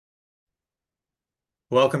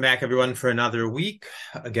Welcome back, everyone, for another week.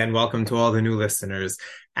 Again, welcome to all the new listeners.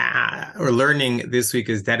 Our learning this week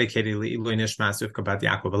is dedicated to Ilui Nishmas, Rivka Bat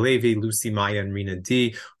Yaakov Alevi, Lucy Maya, and Rina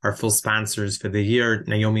D, our full sponsors for the year.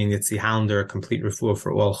 Naomi and Yitzi Hollander, complete refuah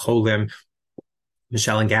for all Cholim.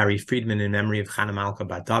 Michelle and Gary Friedman in memory of Chana Malka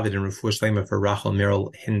Bat David and Refuah Shlema for Rachel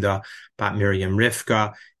Mirel Hinda Bat Miriam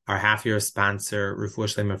Rivka. Our half-year sponsor,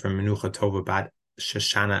 Refuah Shlema for Menucha Tova Bat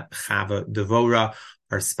Shoshana Chava Devora.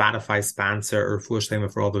 Our Spotify sponsor, or Refuah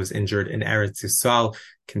Shlema for all those injured in Eretz Yisrael.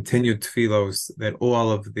 Continued tefillos that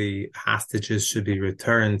all of the hostages should be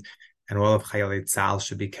returned and all of Chayalei Tzahal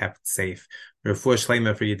should be kept safe. Refuah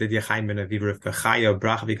Shlema for Yedidia Chaim ben Aviv Rivka Chaya,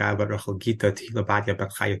 Bracha V'Gaya Bat Rachel Gita, Tehila Batya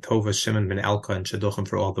Bat Chaya Tova, Shimon ben Elka, and Shaduchim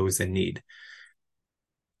for all those in need.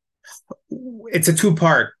 It's a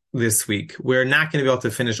two-part this week. We're not going to be able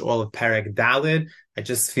to finish all of Perek Daled. I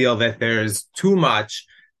just feel that there's too much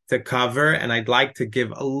to cover, and I'd like to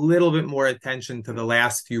give a little bit more attention to the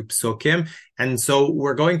last few psukim. And so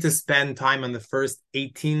we're going to spend time on the first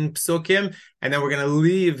 18 psukim, and then we're going to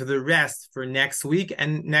leave the rest for next week.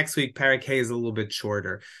 And next week, Perek Hay is a little bit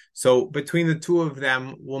shorter. So between the two of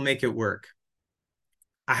them, we'll make it work.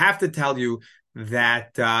 I have to tell you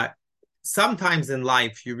that sometimes in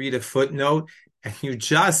life, you read a footnote and you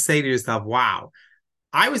just say to yourself, wow,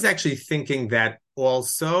 I was actually thinking that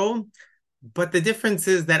also. But the difference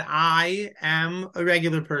is that I am a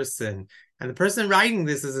regular person. And the person writing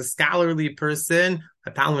this is a scholarly person, a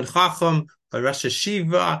Talmud Chacham, a Rosh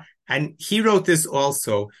Hashiva, and he wrote this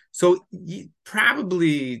also. So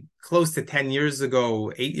probably close to 10 years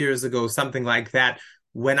ago, 8 years ago, something like that,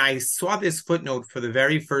 when I saw this footnote for the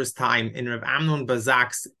very first time in Rav Amnon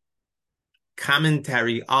Bazak's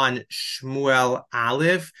commentary on Shmuel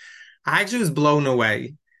Alef, I actually was blown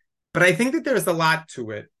away. But I think that there's a lot to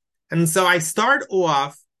it. And so I start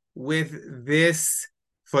off with this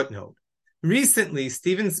footnote. Recently,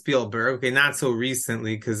 Steven Spielberg, okay, not so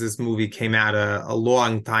recently because this movie came out a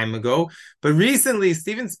long time ago, but recently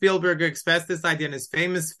Steven Spielberg expressed this idea in his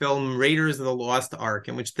famous film Raiders of the Lost Ark,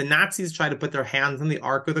 in which the Nazis try to put their hands on the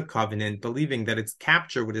Ark of the Covenant, believing that its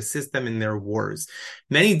capture would assist them in their wars.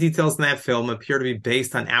 Many details in that film appear to be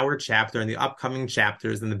based on our chapter and the upcoming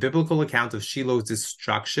chapters, and the biblical account of Shiloh's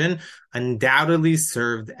destruction undoubtedly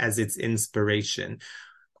served as its inspiration.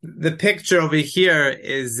 The picture over here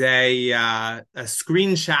is a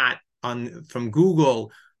screenshot from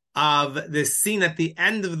Google of the scene at the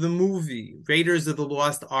end of the movie, Raiders of the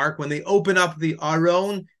Lost Ark, when they open up the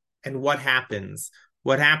Aron, and what happens?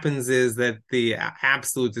 What happens is that the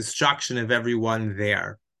absolute destruction of everyone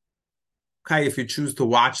there. Okay, if you choose to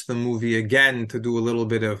watch the movie again to do a little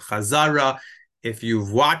bit of chazara, if you've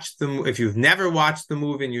never watched the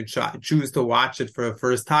movie and you choose to watch it for the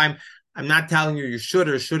first time, I'm not telling you should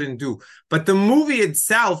or shouldn't do, but the movie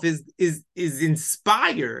itself is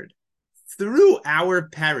inspired through our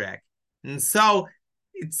perek, and so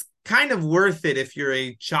it's kind of worth it if you're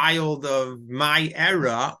a child of my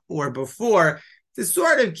era or before to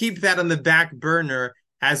sort of keep that on the back burner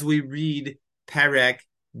as we read Perek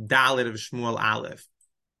Dalet of Shmuel Alef.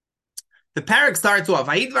 The perek starts off,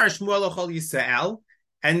 Vayidvar Shmuel Ochol Yisrael,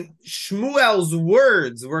 and Shmuel's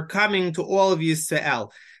words were coming to all of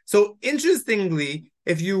Yisrael. So interestingly,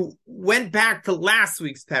 if you went back to last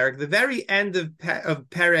week's perek, the very end of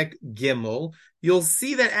perek Gimel, you'll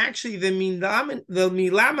see that actually the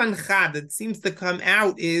milah mancha that seems to come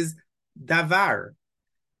out is davar,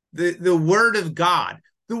 the word of God.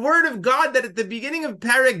 The word of God that at the beginning of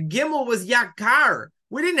perek Gimel was yakar.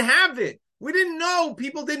 We didn't have it. We didn't know.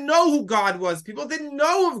 People didn't know who God was. People didn't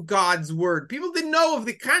know of God's word. People didn't know of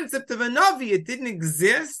the concept of a Navi. It didn't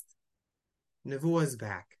exist. Nevuah is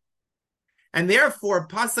back. And therefore,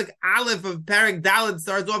 Pasuk Alef of Perek Daled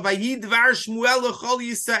starts off, Vayidvar Shmuel L'chol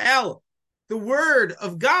Yisrael. The word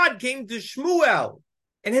of God came to Shmuel,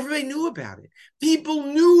 and everybody knew about it. People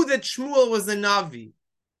knew that Shmuel was a Navi.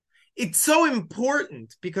 It's so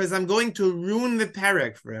important because I'm going to ruin the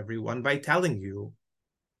Perek for everyone by telling you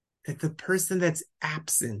that the person that's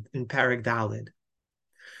absent in Perek Daled,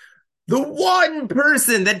 the one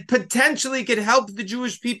person that potentially could help the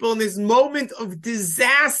Jewish people in this moment of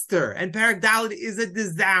disaster, and Perek Daled is a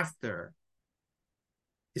disaster,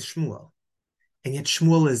 is Shmuel. And yet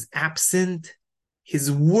Shmuel is absent.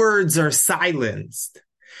 His words are silenced.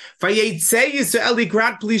 The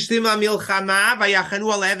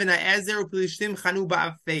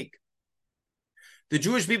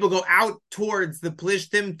Jewish people go out towards the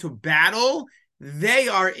Plishtim to battle. They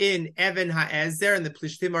are in Even HaEzer, and the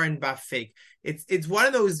Plishtim are in Bafek. It's one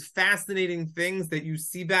of those fascinating things that you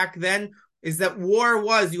see back then is that war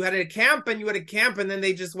was you had a camp and you had a camp and then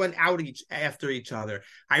they just went out after each other.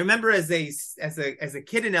 I remember as a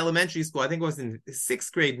kid in elementary school, I think it was in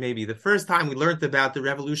sixth grade maybe, the first time we learned about the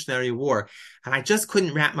Revolutionary War, and I just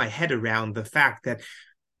couldn't wrap my head around the fact that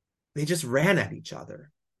they just ran at each other.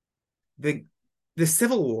 The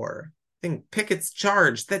Civil War, I think Pickett's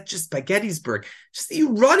charge, that just by Gettysburg, just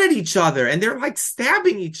you run at each other and they're like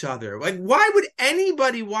stabbing each other. Like, why would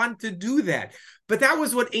anybody want to do that? But that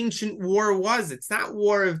was what ancient war was. It's not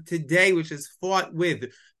war of today, which is fought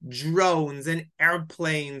with drones and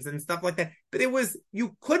airplanes and stuff like that. But it was,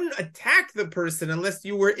 you couldn't attack the person unless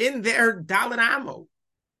you were in their Dalit Amo.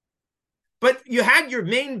 But you had your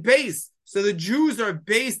main base. So the Jews are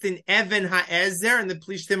based in Even HaEzer and the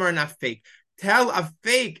Plishtim are not fake. Tel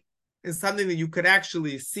Afek is something that you could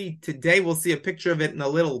actually see today. We'll see a picture of it in a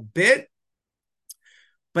little bit.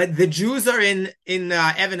 But the Jews are in Even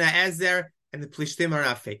HaEzer and the Plishtim are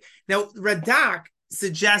not fake. Now, Radak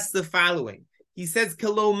suggests the following. He says,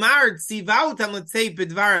 Kalomar tzivautam l'tzei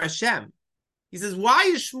b'dvar Hashem. He says, why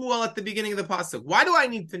is Shmuel at the beginning of the pasuk? Why do I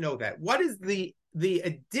need to know that? What is the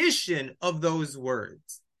addition of those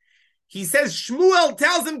words? He says, Shmuel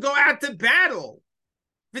tells him, go out to battle.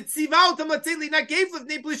 You should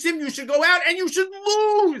go out and you should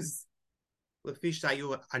lose.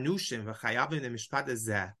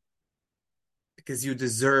 Because you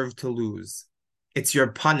deserve to lose. It's your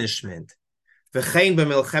punishment. And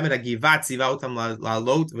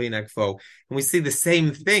we see the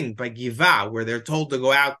same thing by Giva, where they're told to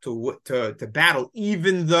go out to battle,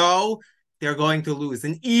 even though they're going to lose,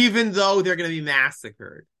 and even though they're going to be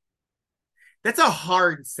massacred. That's a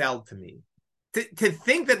hard sell to me. To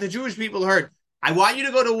think that the Jewish people heard, I want you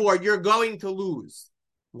to go to war, you're going to lose.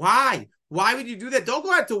 Why? Why would you do that? Don't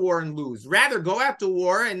go out to war and lose. Rather, go out to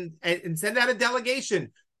war and send out a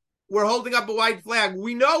delegation. We're holding up a white flag.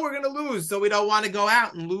 We know we're going to lose, so we don't want to go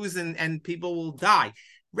out and lose and people will die.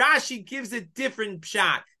 Rashi gives a different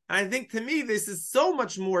pshat. And I think to me, this is so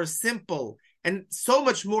much more simple and so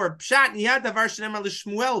much more pshat.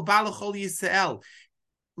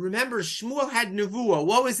 Remember, Shmuel had nevuah.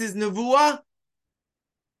 What was his nevuah?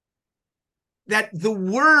 That the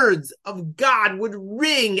words of God would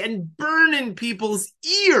ring and burn in people's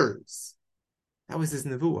ears. That was his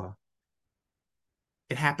nevuah.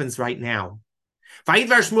 It happens right now.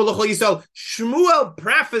 Shmuel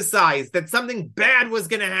prophesied that something bad was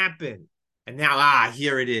going to happen. And now,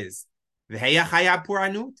 here it is. The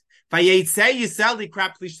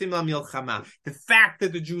fact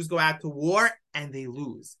that the Jews go out to war and they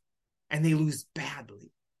lose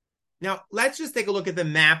badly. Now, let's just take a look at the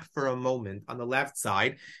map for a moment on the left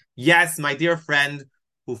side. Yes, my dear friend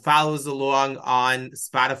who follows along on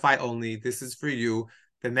Spotify only, this is for you.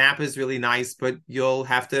 The map is really nice, but you'll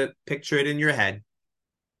have to picture it in your head.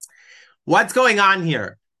 What's going on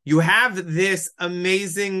here? You have this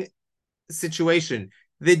amazing situation.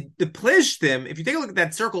 The Plishtim, if you take a look at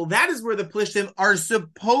that circle, that is where the Plishtim are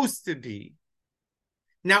supposed to be.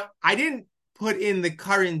 Now, I didn't put in the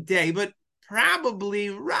current day, but probably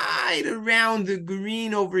right around the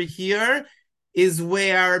green over here is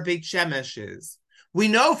where Beit Shemesh is. We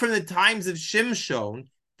know from the times of Shimshon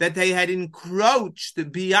that they had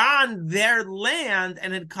encroached beyond their land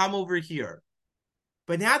and had come over here.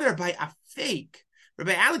 But now they're by Afek.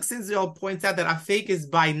 Rabbi Alex Israel points out that Afek is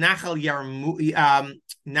by Nachal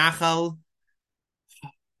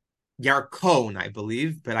Yarkon, I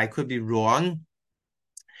believe, but I could be wrong.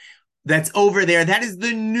 That's over there. That is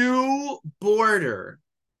the new border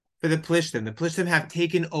for the Plishtim. The Plishtim have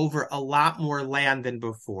taken over a lot more land than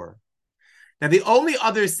before. Now, the only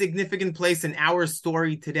other significant place in our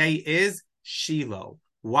story today is Shiloh.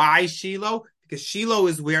 Why Shiloh? Because Shiloh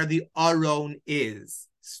is where the Aron is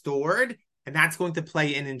stored, and that's going to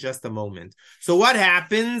play in just a moment. So what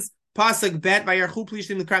happens? Pasuk bet vayarchu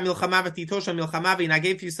plishtim l'kra milchama v'titosha milchama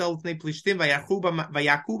v'inagef Yisrael l'fnei plishtim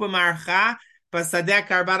vayaku b'marcha b'sadek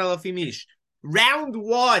arbat alafim ish. Round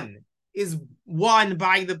one is won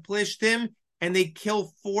by the Plishtim, and they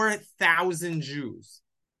kill 4,000 Jews.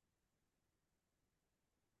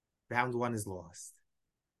 Round one is lost.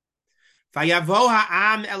 Vayavo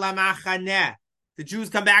ha'am el ha'machaneh. The Jews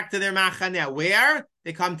come back to their machaneh. Where?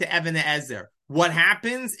 They come to Even HaEzer. What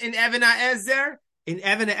happens in Even HaEzer? In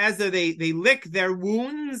Even HaEzer, they lick their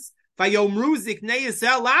wounds. Vayomru ziknei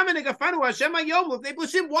Yisrael lama negafanu Hashem hayom l'fnei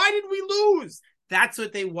plishtim. Why did we lose? That's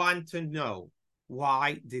what they want to know.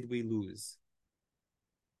 Why did we lose?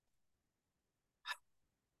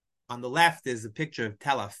 On the left is a picture of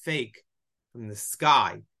Tel Afek from the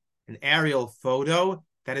sky. An aerial photo.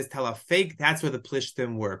 That is Tel Afek. That's where the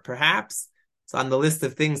Plishtim were. Perhaps it's on the list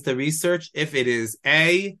of things to research if it is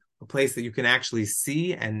A, a place that you can actually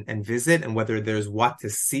see and visit, and whether there's what to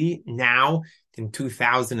see now in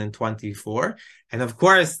 2024. And of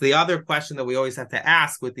course, the other question that we always have to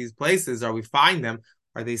ask with these places, are we find them,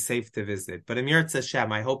 are they safe to visit? But Amir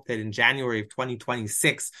Hashem, I hope that in January of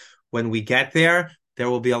 2026, when we get there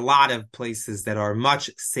will be a lot of places that are much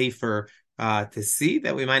safer to see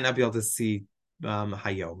that we might not be able to see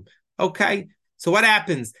Hayom. Okay, so what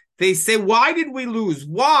happens? They say, why did we lose?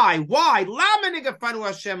 Why? Lama nigafanu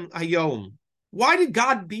Hashem Hayom. Why did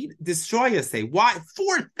God destroy us? Why?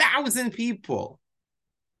 4,000 people.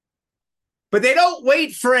 But they don't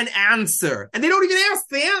wait for an answer. And they don't even ask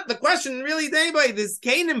the question really to anybody. This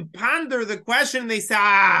Canaan ponder the question and they say,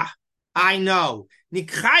 I know.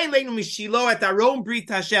 Let's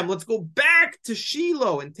go back to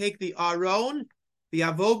Shiloh and take the Aron, the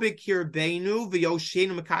Avobik Kirbeinu, the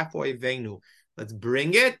Yoshenu Makafoivenu. Let's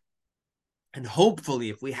bring it. And hopefully,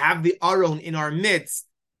 if we have the Aron in our midst,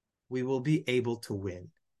 we will be able to win.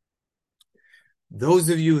 Those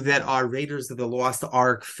of you that are Raiders of the Lost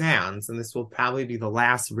Ark fans, and this will probably be the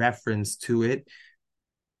last reference to it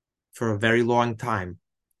for a very long time,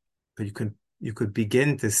 but you could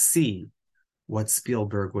begin to see what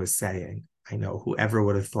Spielberg was saying. I know whoever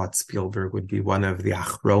would have thought Spielberg would be one of the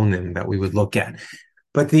Achronim that we would look at.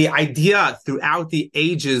 But the idea throughout the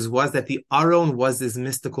ages was that the Aron was this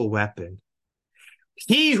mystical weapon.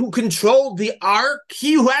 He who controlled the ark,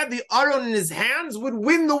 he who had the Aron in his hands would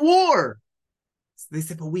win the war. So they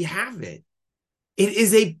said, but we have it. It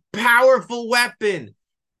is a powerful weapon,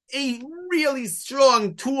 a really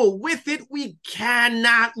strong tool. With it, we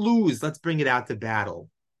cannot lose. Let's bring it out to battle.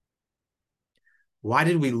 Why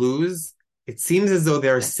did we lose? It seems as though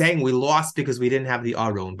they're saying we lost because we didn't have the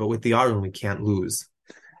Aron, but with the Aron, we can't lose.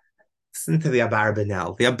 Listen to the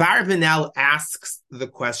Abarbanel. The Abarbanel asks the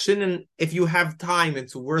question, and if you have time,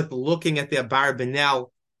 it's worth looking at the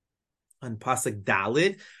Abarbanel on Pasuk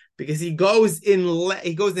Dalid, because he goes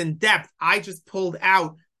in depth. I just pulled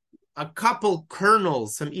out a couple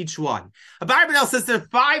kernels from each one. Abarbanel says there are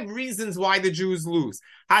 5 reasons why the Jews lose.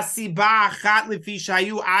 The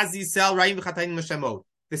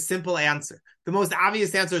simple answer. The most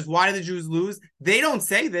obvious answer is, why do the Jews lose? They don't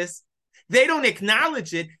say this. They don't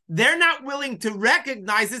acknowledge it. They're not willing to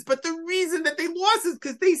recognize this, but the reason that they lost is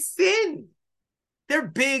because they sinned. They're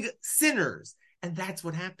big sinners. And that's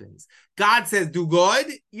what happens. God says, do good,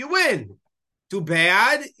 you win. Do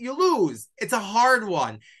bad, you lose. It's a hard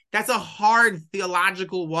one. That's a hard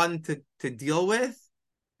theological one to deal with.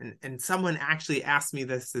 And someone actually asked me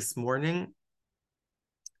this morning,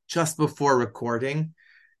 just before recording.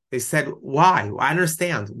 They said, why? I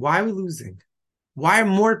understand. Why are we losing? Why are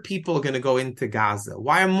more people going to go into Gaza?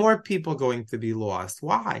 Why are more people going to be lost?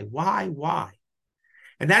 Why?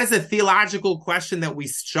 And that is a theological question that we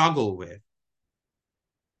struggle with.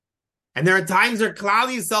 And there are times where Klal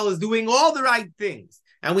Yisrael is doing all the right things.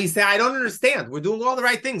 And we say, I don't understand. We're doing all the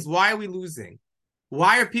right things. Why are we losing?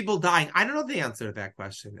 Why are people dying? I don't know the answer to that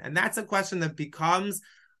question. And that's a question that becomes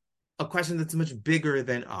a question that's much bigger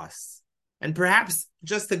than us. And perhaps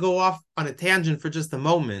just to go off on a tangent for just a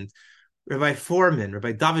moment, Rabbi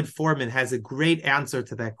David Foreman has a great answer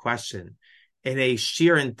to that question in a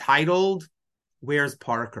shir entitled, Where's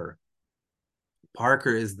Parker?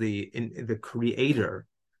 Parker is the creator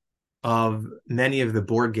of many of the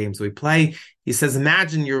board games we play. He says,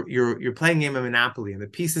 imagine you're playing a game of Monopoly and the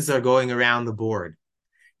pieces are going around the board.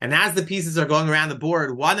 And as the pieces are going around the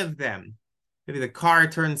board, one of them, maybe the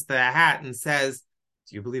card, turns to the hat and says,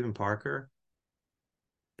 do you believe in Parker?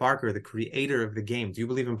 Parker, the creator of the game. Do you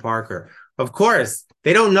believe in Parker? Of course,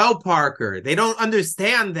 they don't know Parker. They don't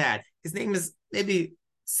understand that. His name is maybe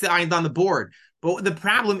signed on the board. But the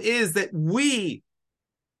problem is that we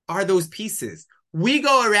are those pieces. We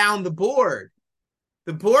go around the board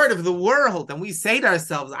of the world, and we say to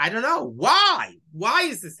ourselves, I don't know, why? Why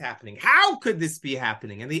is this happening? How could this be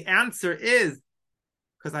happening? And the answer is,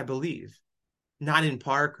 because I believe, not in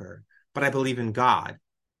Parker, but I believe in God.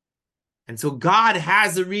 And so God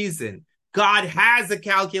has a reason. God has a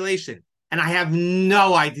calculation, and I have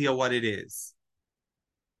no idea what it is.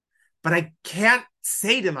 But I can't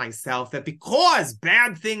say to myself that because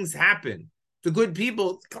bad things happen, the good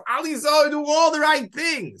people, Klal Yisrael do all the right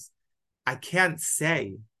things. I can't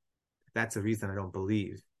say that's a reason I don't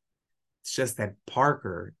believe. It's just that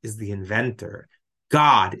Parker is the inventor.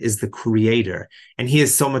 God is the creator. And he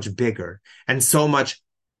is so much bigger and so much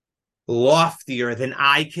loftier than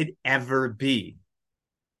I could ever be.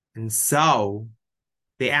 And so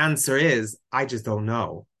the answer is, I just don't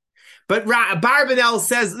know. But Barbanel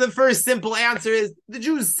says the first simple answer is, the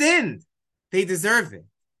Jews sinned. They deserve it.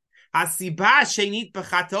 Hasiba shenit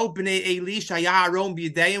b'chato b'nei Eli shaya Aaron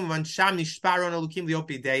b'yedeihem v'ansham nishpa Aaron elukim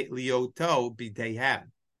lioto b'deihem.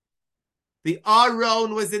 The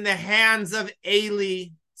Aaron was in the hands of Eli's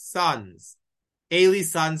sons.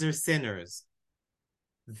 Eli's sons are sinners.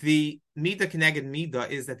 The Midah Keneged Midah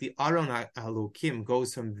is that the Aaron Elokim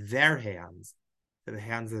goes from their hands to the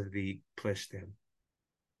hands of the Plishtim.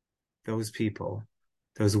 Those people,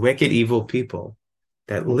 those wicked, evil people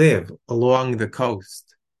that live along the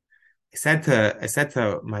coast. I said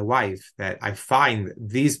to my wife that I find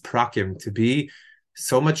these prakim to be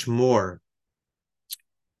so much more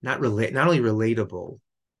not only relatable,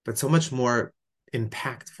 but so much more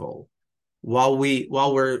impactful. While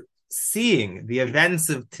we're seeing the events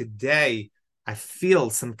of today, I feel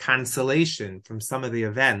some consolation from some of the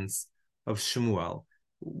events of Shmuel.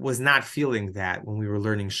 Was not feeling that when we were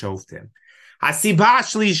learning Shoftim. I think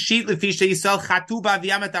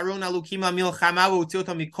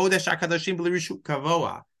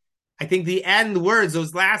the end words,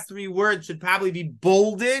 those last three words, should probably be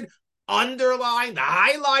bolded, underlined,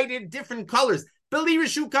 highlighted, different colors. What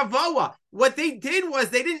they did was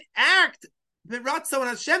they didn't act B'ratzo and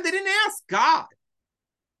Hashem, they didn't ask God.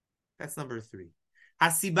 That's number 3. The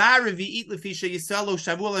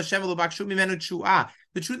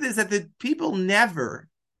truth is that the people never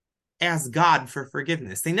ask God for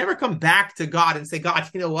forgiveness. They never come back to God and say, God,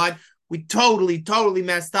 you know what? We totally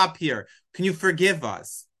messed up here. Can you forgive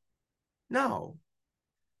us? No.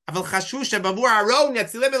 They felt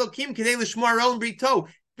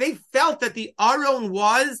that the Aron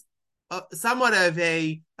was somewhat of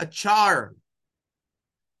a charm.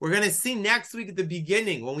 We're going to see next week at the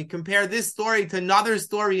beginning, when we compare this story to another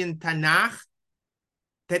story in Tanakh,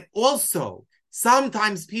 that also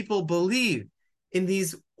sometimes people believe in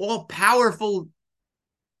these all-powerful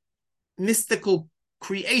mystical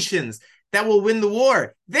creations that will win the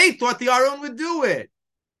war. They thought the Aron would do it.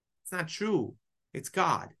 It's not true. It's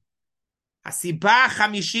God. The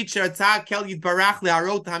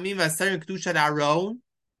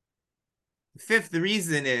fifth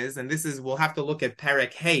reason is, and this is, we'll have to look at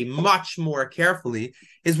Perek Hey much more carefully,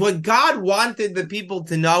 is what God wanted the people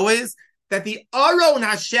to know is that the Aron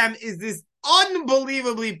Hashem is this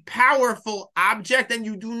unbelievably powerful object, and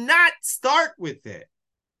you do not start with it.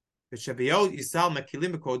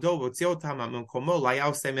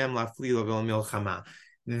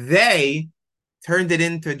 They turned it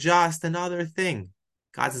into just another thing.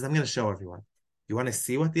 God says, I'm going to show everyone. You want to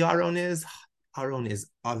see what the Aron is? Aron is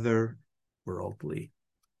otherworldly.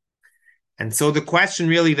 And so the question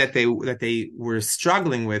really that they were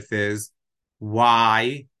struggling with is,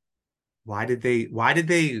 why did they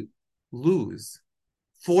lose?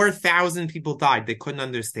 4,000 people died. They couldn't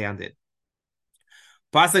understand it.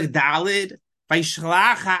 Pasuk Dalid,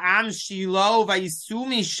 Vaishlach ha'am Shilo vayisu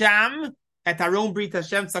misham et Aron Brit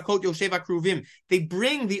Hashem tzakot Yoshev Akruvim. They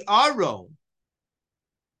bring the Aron.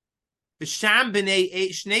 V'sham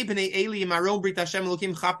shnei b'nei Eli Aron Brit Hashem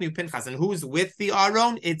Elokim Chafni uPinchas. And who's with the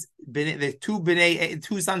Aron? It's the two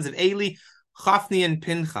sons of Eli, Chafni and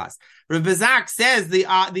Pinchas. Rav Bazak says the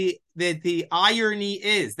irony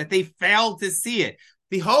is that they failed to see it.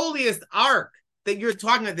 The holiest ark that you're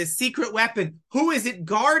talking about, the secret weapon, who is it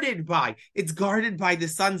guarded by? It's guarded by the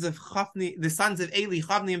sons of Chafni, the sons of Eli,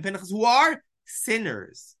 Chafni and Pinchas, who are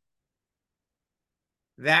sinners.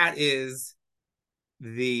 That is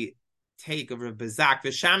the take of Rav Bazak.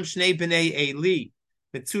 V'sham shnei b'nei Eli.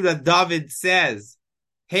 Mitzura David says,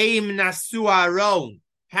 Heim nasu Aron.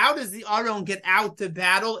 How does the Aron get out to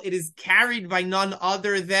battle? It is carried by none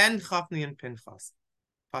other than Chafni and Pinchas.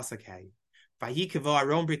 Pasuk Hey. They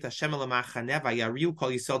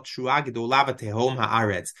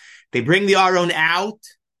bring the Aron out,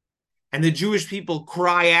 and the Jewish people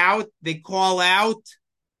cry out, they call out,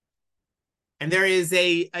 and there is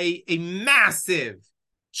a massive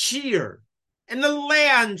cheer, and the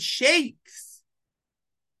land shakes.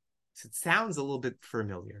 It sounds a little bit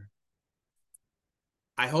familiar.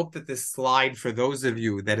 I hope that this slide, for those of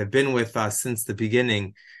you that have been with us since the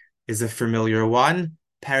beginning, is a familiar one.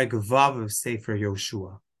 Perek Vav of Sefer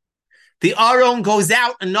Yoshua. The Aron goes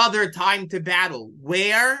out another time to battle.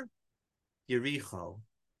 Where? Yericho.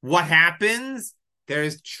 What happens?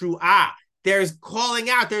 There's tru'ah. There's calling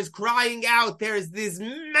out. There's crying out. There's this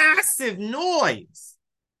massive noise.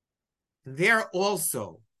 There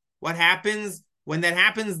also, what happens? When that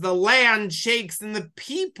happens, the land shakes and the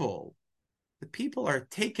people are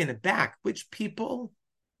taken aback. Which people?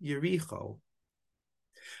 Yericho.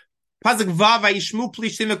 Pasuk Vav Vayishmu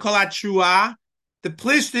Plishtim Kol HaTshuah. The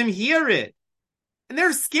Plishtim hear it, and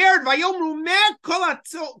they're scared. Vayomru Meh Kol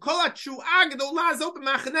HaTshuah Gedolah Zot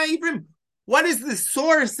B'Machane Ivrim. What is the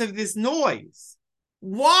source of this noise?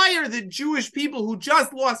 Why are the Jewish people who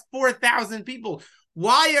just lost 4,000 people,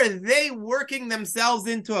 why are they working themselves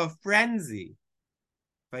into a frenzy?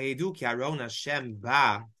 They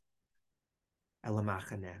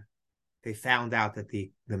found out that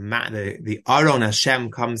the Aron Hashem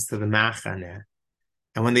comes to the Machaneh.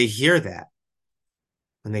 And when they hear that,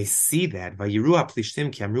 when they see that, they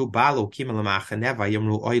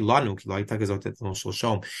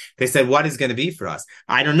said, what is going to be for us?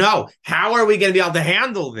 I don't know. How are we going to be able to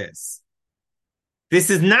handle this?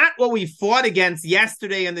 This is not what we fought against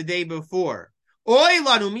yesterday and the day before. Who is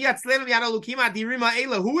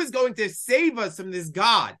going to save us from this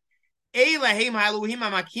God? They said,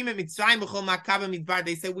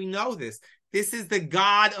 we know this. This is the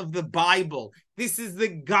God of the Bible. This is the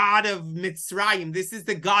God of Mitzrayim. This is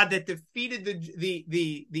the God that defeated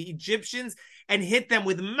the Egyptians and hit them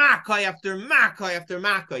with Makkah after Makkah after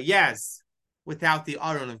Makkah. Yes, without the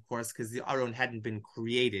Aron, of course, because the Aron hadn't been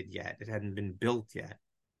created yet. It hadn't been built yet.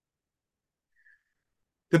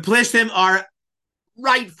 The Plishtim are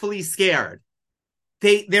rightfully scared.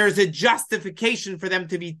 There's a justification for them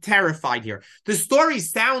to be terrified here. The story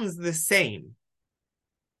sounds the same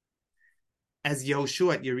as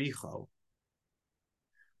Yehoshua at Yericho.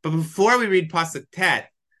 But before we read Pasuk Tet,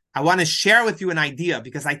 I want to share with you an idea,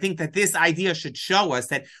 because I think that this idea should show us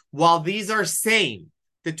that while these are same,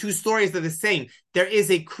 the two stories are the same, there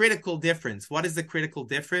is a critical difference. What is the critical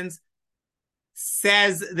difference?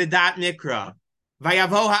 Says the Dat Mikra. The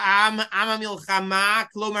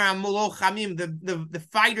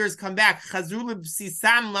fighters come back.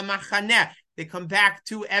 They come back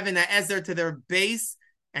to Even HaEzer, to their base.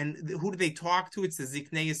 And who do they talk to? It's the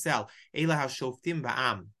Ziknei Yisrael. Eila HaShoftim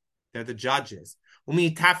Ba'am. They're the judges. And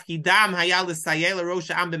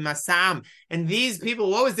these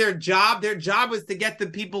people, what was their job? Their job was to get the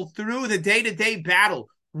people through the day-to-day battle.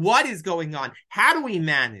 What is going on? How do we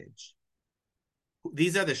manage?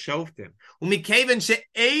 These are the Shoftim.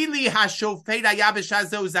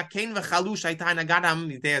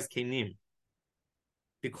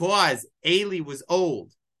 Because Eli was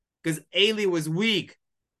old, because Eli was weak,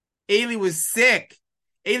 Eli was sick,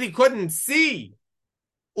 Eli couldn't see.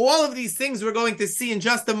 All of these things we're going to see in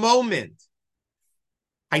just a moment.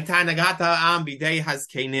 The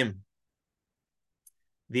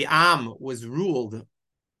Am was ruled,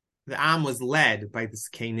 the Am was led by the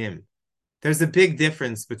Kenim. There's a big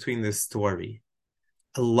difference between this story.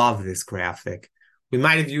 I love this graphic. We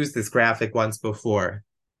might have used this graphic once before.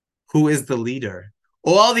 Who is the leader?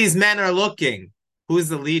 All these men are looking. Who is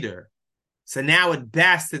the leader? So now at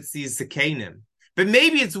best it's these Zekanim. But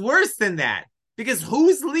maybe it's worse than that. Because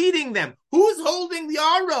who's leading them? Who's holding the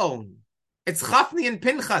Aron? It's Chafni and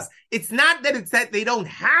Pinchas. It's not that they don't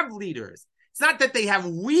have leaders. It's not that they have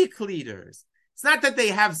weak leaders. It's not that they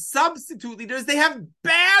have substitute leaders. They have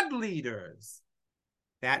bad leaders.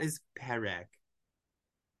 That is Perek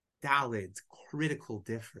Dalid's critical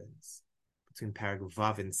difference between Perek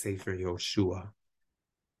Vav and Sefer Yoshua.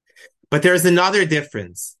 But there's another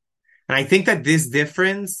difference. And I think that this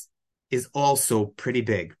difference is also pretty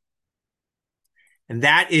big. And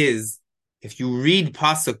that is, if you read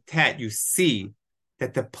Pasuk Tet, you see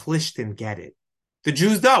that the Plishtim get it. The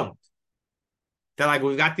Jews don't. They're like,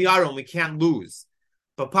 we've got the Aron, we can't lose.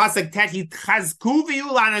 But Pasuk Tet,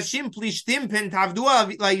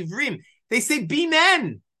 they say, be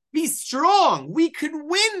men, be strong, we could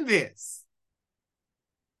win this.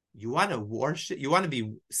 You want to worship? You want to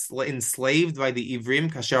be enslaved by the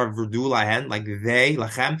Ivrim, kasher v'rdu lahen, like they,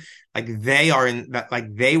 lachem, like they are in,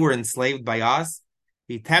 like they were enslaved by us.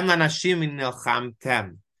 Be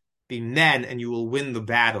men, and you will win the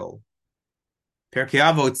battle. Pirkei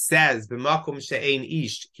Avot says, "B'makom she'ein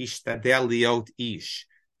ish, hishtadel liot ish."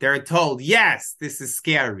 They're told, yes, this is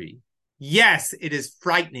scary. Yes, it is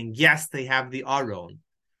frightening. Yes, they have the Aron,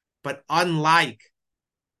 but unlike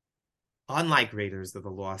Raiders of the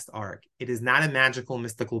Lost Ark, it is not a magical,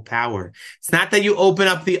 mystical power. It's not that you open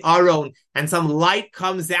up the Aron and some light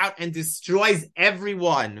comes out and destroys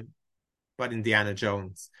everyone, but Indiana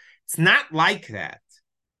Jones. It's not like that.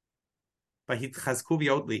 But you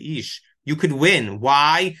could win.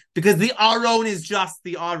 Why? Because the Aron is just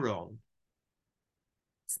the Aron.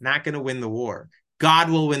 It's not going to win the war. God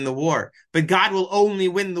will win the war. But God will only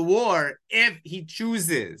win the war if he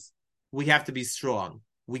chooses. We have to be strong.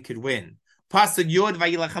 We could win.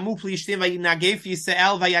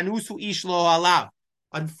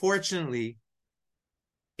 Unfortunately,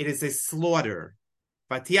 it is a slaughter.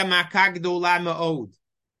 And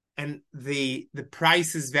the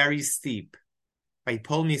price is very steep.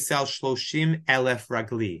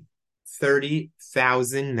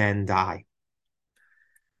 30,000 men die.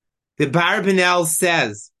 The Barbanel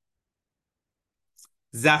says,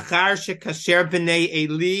 Zachar shekasher b'nei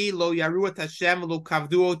Eli lo yaru et Hashem lo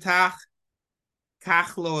kavdu otach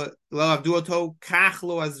kach lo avdu oto kach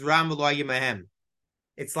lo azram lo yimahem.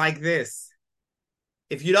 It's like this.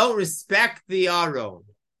 If you don't respect the Aron,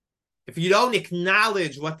 if you don't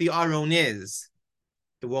acknowledge what the Aron is,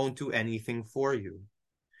 it won't do anything for you.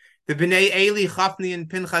 The Bnei Eli, Chafni, and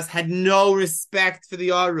Pinchas had no respect for the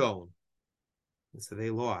Aron. And so they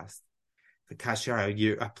lost. The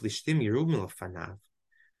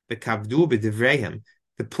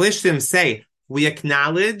Plishtim say, we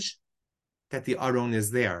acknowledge that the Aron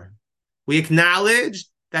is there. We acknowledge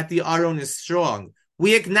that the Aron is strong.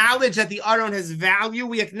 We acknowledge that the Aron has value.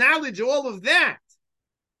 We acknowledge all of that.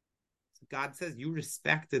 So God says, you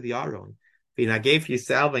respected the Aron. You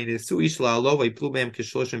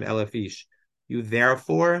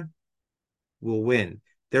therefore will win.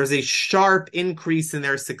 There's a sharp increase in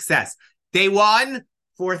their success. Day one,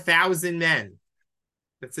 4,000 men.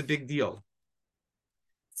 That's a big deal.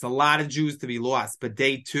 It's a lot of Jews to be lost. But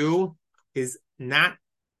day two is not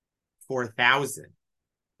 4,000,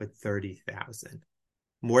 but 30,000.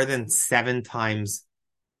 More than 7 times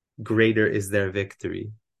greater is their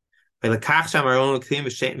victory. This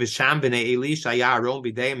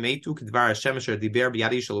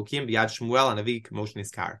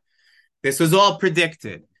was all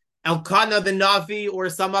predicted. Elkanah the Navi or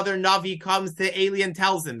some other Navi comes to Eli and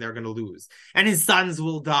tells him they're going to lose. And his sons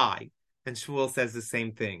will die. And Shmuel says the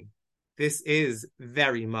same thing. This is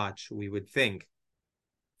very much, we would think,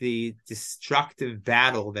 the destructive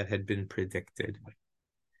battle that had been predicted.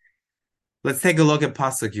 Let's take a look at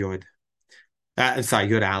Pasuk Yod. Yod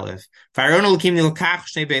Alef.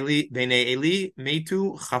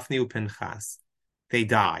 They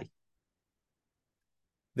die.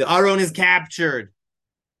 The Aron is captured.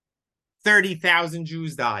 30,000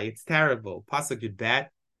 Jews die. It's terrible. Pasuk Yud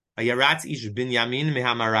Bet. Vayaratz ish binyamin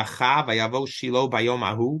mehamaracha vayavo Shilo bayom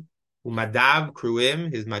ahu umadav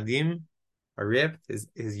kruim. His madim are ripped.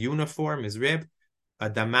 His uniform is ripped.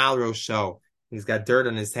 Adamal rosho. He's got dirt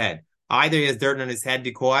on his head. Either he has dirt on his head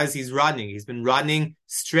because he's running. He's been running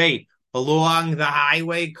straight along the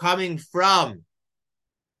highway coming from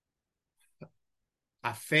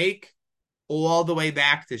a fake all the way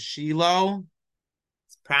back to Shiloh.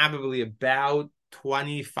 It's probably about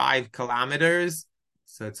 25 kilometers.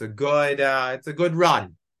 So it's a good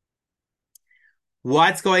run.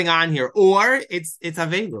 What's going on here? Or it's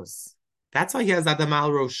Avelus. That's why he has Adamal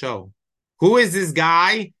Rosho. Who is this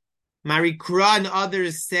guy? Marikra and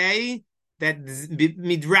others say that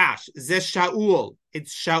Midrash, Zeh Shaul.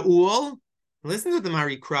 It's Shaul. Listen to what the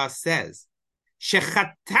Marikra says.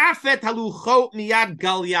 Shechatafet haluchot miyad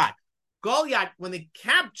Goliath. Goliath, when they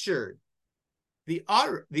captured the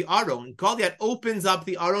Aron, Goliath opens up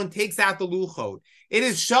the Aron, takes out the luchot. It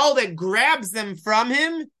is Shaul that grabs them from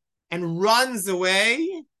him and runs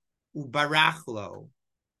away. Ubarachlo.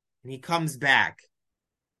 And he comes back.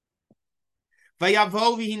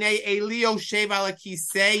 Vayavo v'hinei Elio shev al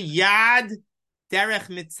kisei yad derech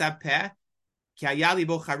mitzapeh ki haya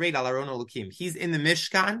libo chared al aron elokim. He's in the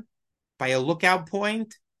Mishkan by a lookout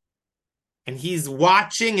point, and he's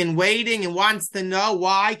watching and waiting and wants to know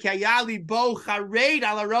why. Ki haya libo chared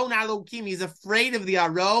al aron elokim. He's afraid of the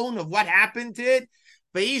Aron, of what happened to it.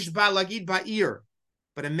 Vaish ba lagid ba'ir.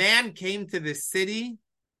 But a man came to this city.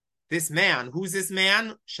 This man, who's this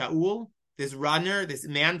man? Shaul, this runner, this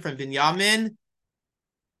man from Binyamin.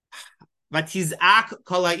 Vatizak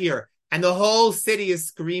kolair, and the whole city is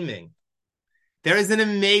screaming. There is an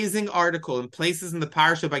amazing article in Places in the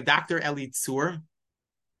Parsha by Dr. Eli Tzur.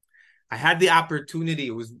 I had the opportunity,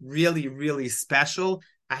 it was really, really special.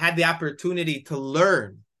 I had the opportunity to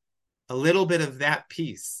learn a little bit of that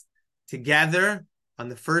piece together on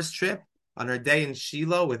the first trip, on our day in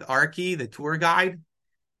Shiloh with Arki, the tour guide.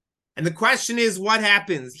 And the question is, what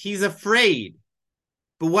happens? He's afraid.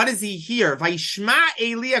 But what does he hear? Vaishma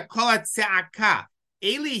Eli kol hatze'aka.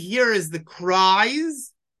 Eli hears the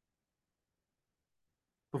cries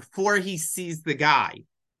before he sees the guy.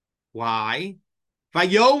 Why?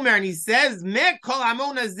 Vayomer, and he says, Me kol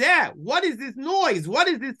hamon hazeh. What is this noise? What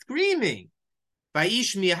is this screaming?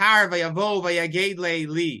 Vaish mihar vayavo vayaged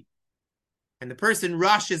le'Eli. And the person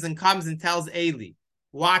rushes and comes and tells Eli,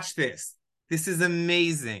 watch this. This is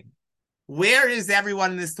amazing. Where is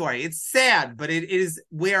everyone in this story? It's sad, but it is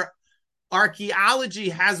where archaeology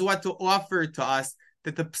has what to offer to us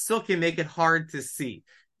that the psukim make it hard to see.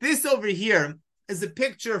 This over here is a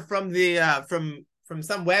picture from the from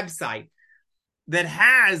some website that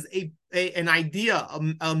has an idea,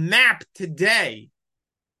 a map today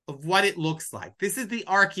of what it looks like. This is the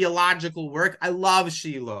archaeological work. I love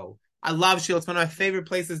Shiloh. I love Shiloh. It's one of my favorite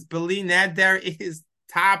places. Beli Neder is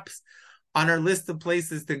tops on our list of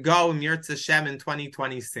places to go in Yirtz Hashem in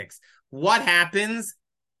 2026. What happens?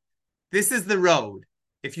 This is the road.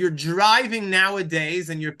 If you're driving nowadays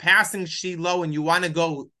and you're passing Shiloh and you want to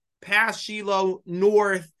go past Shiloh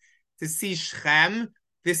north to see Shechem,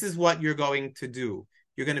 this is what you're going to do.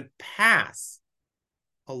 You're going to pass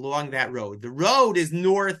along that road. The road is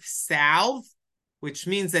north-south, which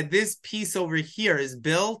means that this piece over here is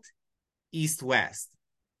built east-west.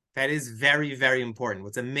 That is very, very important.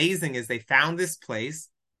 What's amazing is they found this place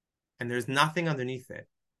and there's nothing underneath it.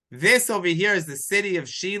 This over here is the city of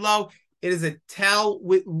Shiloh. It is a tell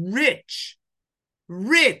with rich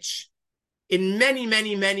in many,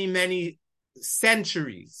 many, many, many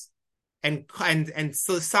centuries and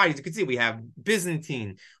societies. You can see we have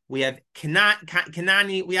Byzantine, we have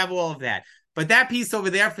Kanani, we have all of that. But that piece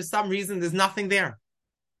over there, for some reason, there's nothing there.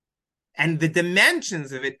 And the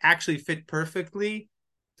dimensions of it actually fit perfectly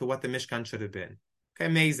to what the Mishkan should have been. Okay,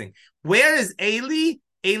 amazing. Where is Eli?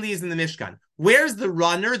 Eli is in the Mishkan. Where's the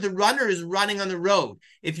runner? The runner is running on the road.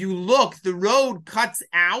 If you look, the road cuts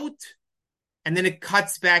out and then it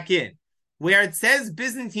cuts back in. Where it says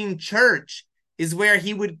Byzantine church is where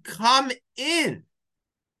he would come in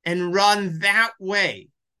and run that way.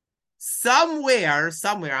 Somewhere,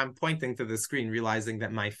 I'm pointing to the screen, realizing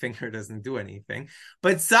that my finger doesn't do anything,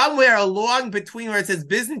 but somewhere along between where it says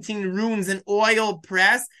Byzantine ruins and oil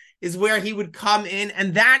press is where he would come in,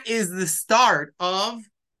 and that is the start of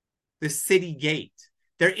the city gate.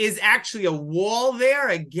 There is actually a wall there,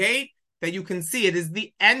 a gate that you can see. It is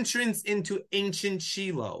the entrance into ancient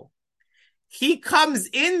Shiloh. He comes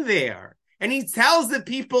in there and he tells the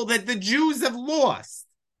people that the Jews have lost.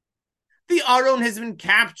 The Aron has been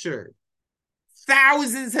captured.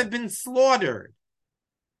 Thousands have been slaughtered.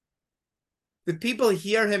 The people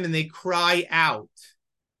hear him and they cry out.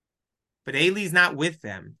 But Eli's not with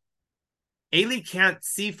them. Eli can't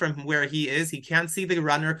see from where he is. He can't see the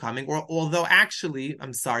runner coming, or although actually,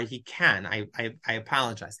 I'm sorry, he can. I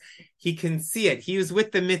apologize. He can see it. He was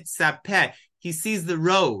with the mitzapeh. He sees the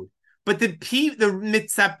road. But the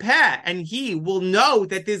mitzapeh and he will know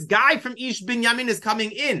that this guy from Ish Binyamin is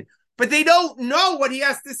coming in. But they don't know what he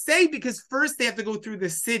has to say because first they have to go through the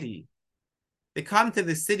city. They come to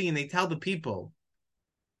the city and they tell the people,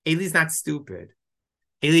 Eli's not stupid.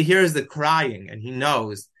 Eli hears the crying and he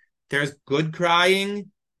knows there's good crying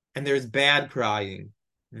and there's bad crying.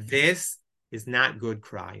 This is not good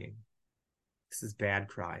crying. This is bad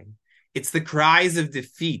crying. It's the cries of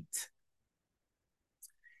defeat.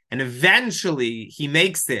 And eventually he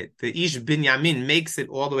makes it, the Ish Binyamin makes it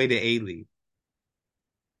all the way to Eli.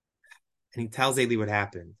 And he tells Eli what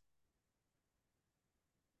happened.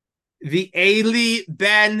 The Eli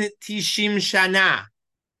ben Tishim Shana.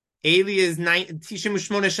 Eli is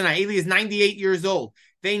 98 years old.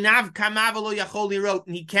 Ve'nav kamavalo yachol lirot,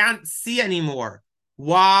 and he can't see anymore.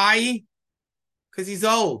 Why? Because he's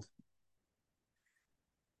old.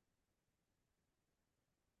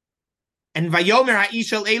 And Vayomer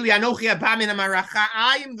ha'ishal Eli anochi haba min hamaracha.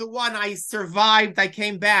 I am the one. I survived. I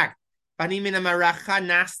came back. Bani min hamaracha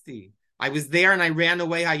nasti. I was there and I ran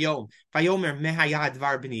away. Hayom. Vayomer mehaya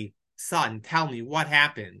dvar b'ni. Son, tell me what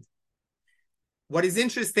happened. What is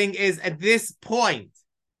interesting is at this point,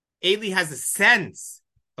 Eli has a sense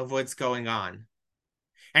of what's going on.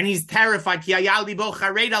 And he's terrified.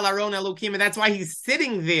 And that's why he's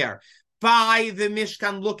sitting there by the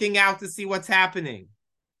Mishkan looking out to see what's happening.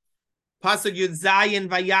 Pasuk Yud Zayin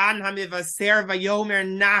Vayan Hamivaser Vayomer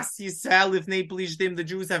Nas Yisrael Ifnei Plishtim. The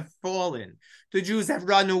Jews have fallen. The Jews have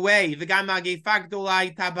run away. V'gam Mageifa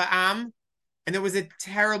Gdolai Taba'am. And there was a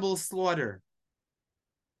terrible slaughter.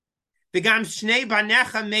 V'gam Shnei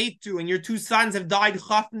Banecha Meitu. And your two sons have died.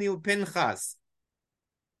 Chafni u'Pinchas.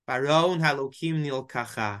 Aron Halokim Nil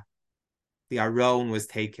Kacha. The Aron was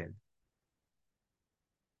taken.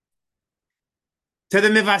 To the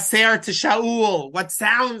Mivaser, to Shaul, what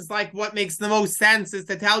sounds like what makes the most sense is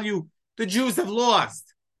to tell you the Jews have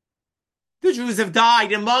lost. The Jews have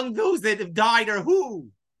died. Among those that have died are who?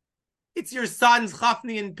 It's your sons,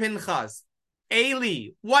 Chafni and Pinchas.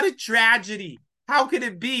 Eli, what a tragedy. How could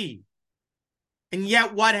it be? And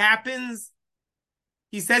yet what happens?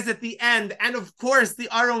 He says at the end, and of course the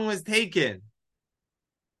Aron was taken.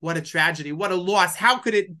 What a tragedy. What a loss. How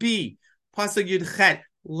could it be? Pasuk Yud Chet.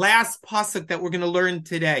 Last pasuk that we're going to learn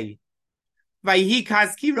today. When he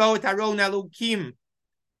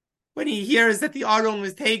hears that the Aron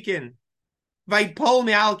was taken,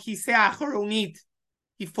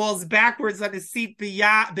 he falls backwards on his seat. He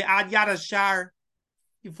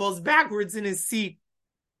falls backwards in his seat.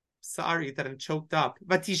 Sorry that I'm choked up.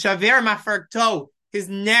 his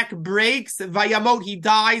neck breaks, vayamot, he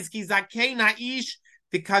dies, kizakein ha'ish,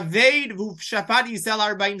 the kaved v'shafat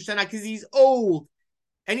yisel 40 shana, because he's old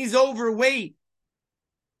and he's overweight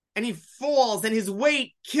and he falls and his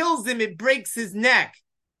weight kills him, it breaks his neck.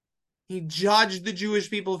 He judged the Jewish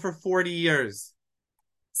people for 40 years.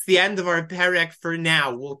 It's the end of our perek for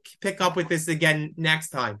now. We'll pick up with this again next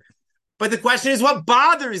time. But the question is, what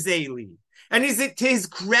bothers Eli? And is it to his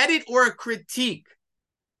credit or a critique?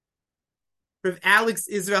 Rav Alex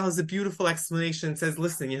Israel has a beautiful explanation and says,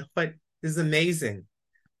 listen, you know what? This is amazing.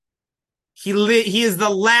 He is the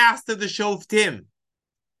last of the Shoftim.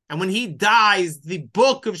 And when he dies, the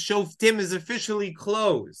book of Shoftim is officially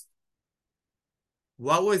closed.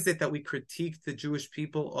 What was it that we critiqued the Jewish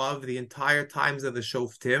people of the entire times of the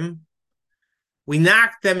Shoftim? We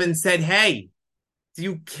knocked them and said, hey, do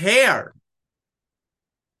you care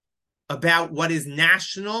about what is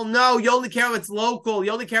national? No, you only care what's local.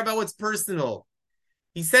 You only care about what's personal.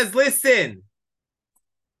 He says, listen,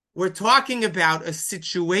 we're talking about a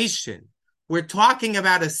situation. We're talking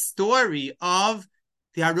about a story of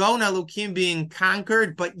the Aron Elokim being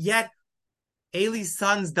conquered, but yet Eli's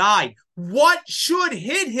sons died. What should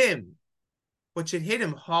hit him? What should hit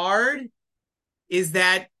him hard is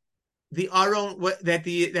that the Aron, that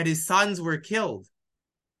his sons were killed.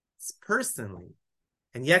 It's personally.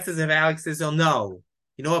 And yet, as if Alex says, oh no.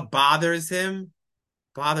 You know what bothers him?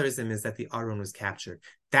 Bothers him is that the Aron was captured.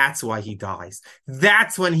 That's why he dies.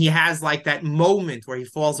 That's when he has like that moment where he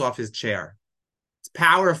falls off his chair. It's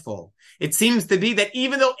powerful. It seems to be that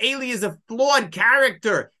even though Eli is a flawed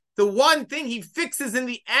character, the one thing he fixes in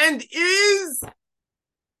the end is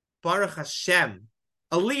Baruch Hashem.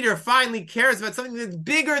 A leader finally cares about something that's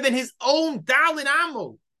bigger than his own Daled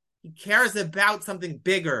Amo. He cares about something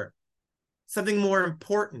bigger, something more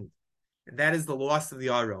important. And that is the loss of the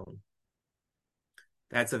Aron.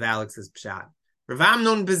 That's of Alex's pshat. Rav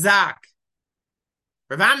Amnon Bazak.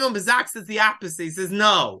 Rav Amnon Bazak says the opposite. He says,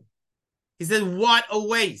 no. He says, what a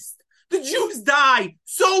waste. The Jews die.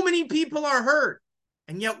 So many people are hurt.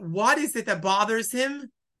 And yet, what is it that bothers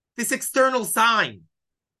him? This external sign.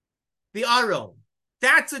 The Aron.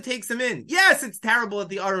 That's what takes him in. Yes, it's terrible that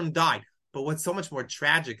the Aron died. But what's so much more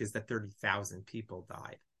tragic is that 30,000 people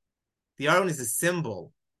died. The Aron is a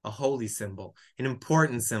symbol, a holy symbol, an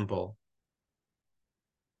important symbol.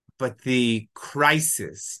 But the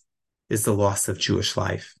crisis is the loss of Jewish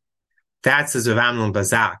life. That's as Rav Amnon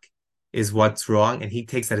Bazak is what's wrong, and he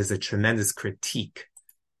takes that as a tremendous critique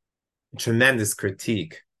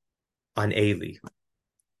on Eli.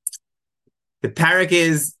 The parak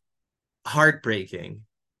is heartbreaking,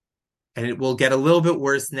 and it will get a little bit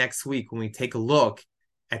worse next week when we take a look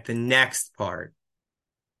at the next part.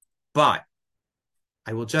 But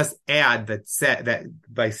I will just add that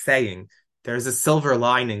by saying there's a silver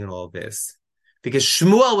lining in all this, because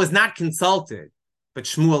Shmuel was not consulted, but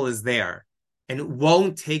Shmuel is there, and it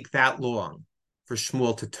won't take that long for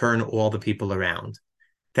Shmuel to turn all the people around.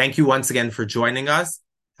 Thank you once again for joining us.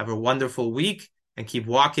 Have a wonderful week and keep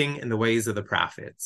walking in the ways of the prophets.